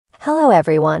Hello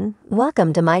everyone,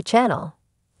 welcome to my channel.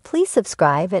 Please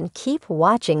subscribe and keep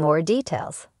watching more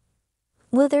details.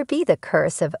 Will there be the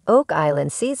Curse of Oak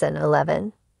Island Season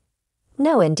 11?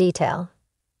 Know in detail.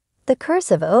 The Curse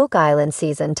of Oak Island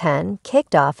Season 10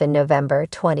 kicked off in November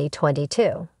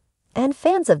 2022, and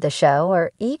fans of the show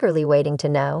are eagerly waiting to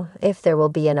know if there will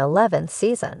be an 11th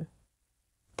season.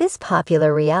 This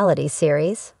popular reality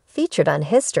series, featured on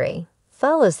History,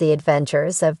 follows the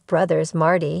adventures of brothers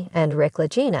Marty and Rick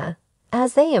Lagina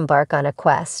as they embark on a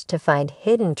quest to find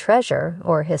hidden treasure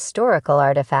or historical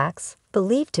artifacts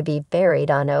believed to be buried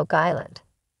on Oak Island.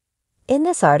 In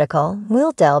this article,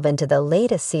 we'll delve into the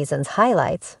latest season's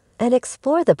highlights and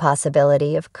explore the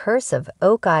possibility of Curse of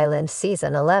Oak Island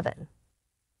Season 11.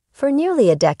 For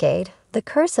nearly a decade, The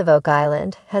Curse of Oak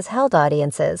Island has held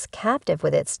audiences captive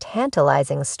with its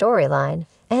tantalizing storyline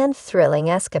and thrilling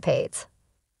escapades.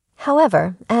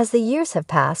 However, as the years have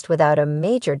passed without a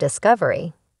major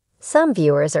discovery, some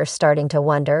viewers are starting to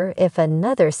wonder if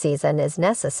another season is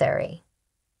necessary.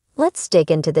 Let's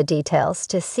dig into the details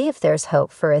to see if there's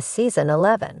hope for a Season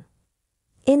 11.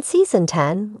 In Season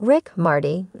 10, Rick,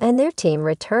 Marty, and their team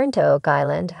return to Oak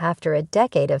Island after a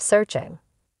decade of searching.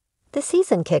 The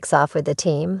season kicks off with the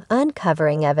team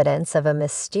uncovering evidence of a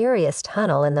mysterious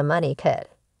tunnel in the Money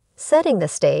Pit, setting the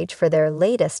stage for their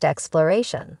latest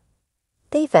exploration.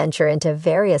 They venture into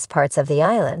various parts of the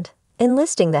island,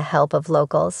 enlisting the help of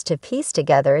locals to piece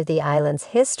together the island's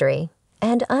history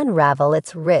and unravel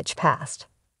its rich past.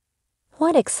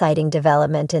 One exciting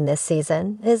development in this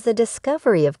season is the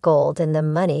discovery of gold in the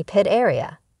Money Pit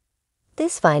area.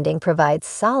 This finding provides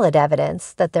solid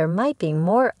evidence that there might be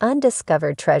more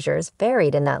undiscovered treasures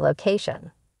buried in that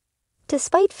location.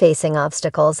 Despite facing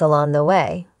obstacles along the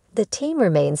way, the team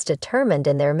remains determined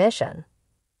in their mission.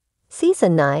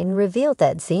 Season 9 revealed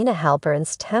that Zena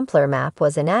Halpern's Templar map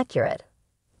was inaccurate,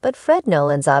 but Fred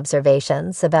Nolan's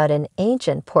observations about an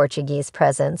ancient Portuguese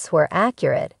presence were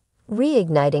accurate,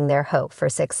 reigniting their hope for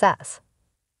success.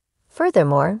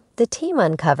 Furthermore, the team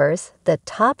uncovers the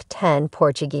top 10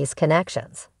 Portuguese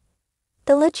connections.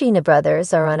 The Lagina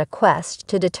brothers are on a quest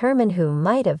to determine who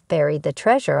might have buried the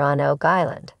treasure on Oak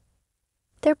Island.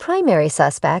 Their primary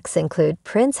suspects include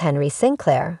Prince Henry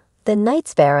Sinclair, the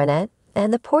Knights Baronet,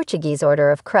 and the Portuguese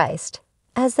Order of Christ,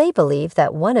 as they believe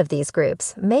that one of these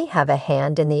groups may have a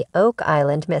hand in the Oak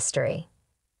Island mystery.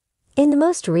 In the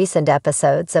most recent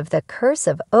episodes of The Curse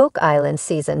of Oak Island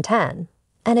Season 10,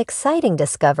 an exciting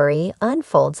discovery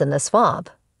unfolds in the swamp,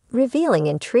 revealing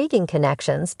intriguing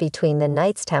connections between the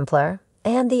Knights Templar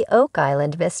and the Oak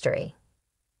Island mystery.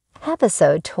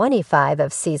 Episode 25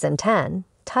 of Season 10,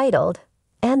 titled,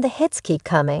 "And the Hits Keep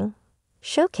Coming,"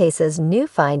 showcases new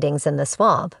findings in the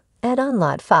swamp and on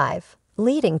Lot 5,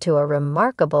 leading to a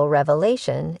remarkable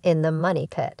revelation in the Money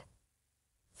Pit.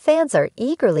 Fans are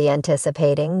eagerly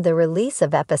anticipating the release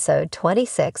of Episode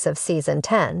 26 of Season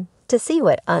 10 to see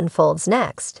what unfolds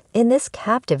next in this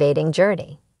captivating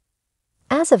journey.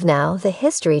 As of now, the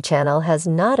History Channel has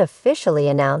not officially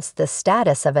announced the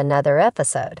status of another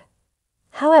episode.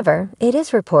 However, it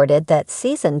is reported that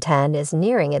Season 10 is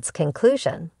nearing its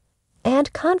conclusion,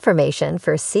 and confirmation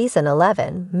for Season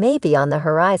 11 may be on the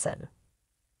horizon.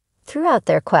 Throughout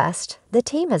their quest, the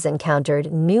team has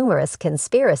encountered numerous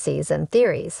conspiracies and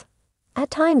theories,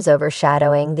 at times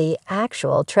overshadowing the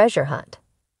actual treasure hunt.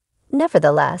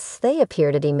 Nevertheless, they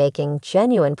appear to be making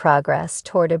genuine progress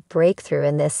toward a breakthrough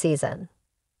in this season.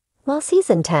 While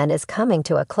Season 10 is coming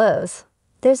to a close,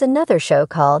 there's another show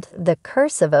called The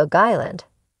Curse of Oak Island,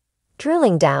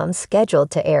 drilling down, scheduled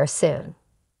to air soon.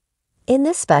 In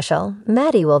this special,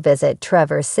 Maddie will visit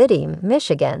Traverse City,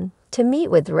 Michigan, to meet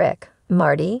with Rick,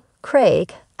 Marty,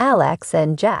 Craig, Alex,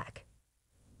 and Jack.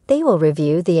 They will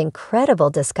review the incredible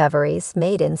discoveries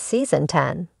made in Season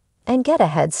 10 and get a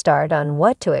head start on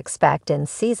what to expect in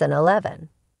Season 11.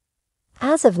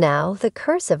 As of now, The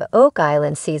Curse of Oak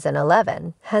Island Season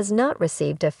 11 has not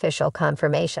received official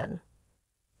confirmation.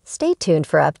 Stay tuned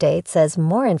for updates as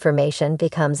more information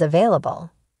becomes available.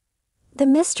 The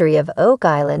mystery of Oak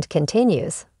Island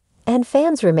continues, and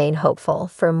fans remain hopeful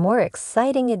for more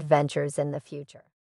exciting adventures in the future.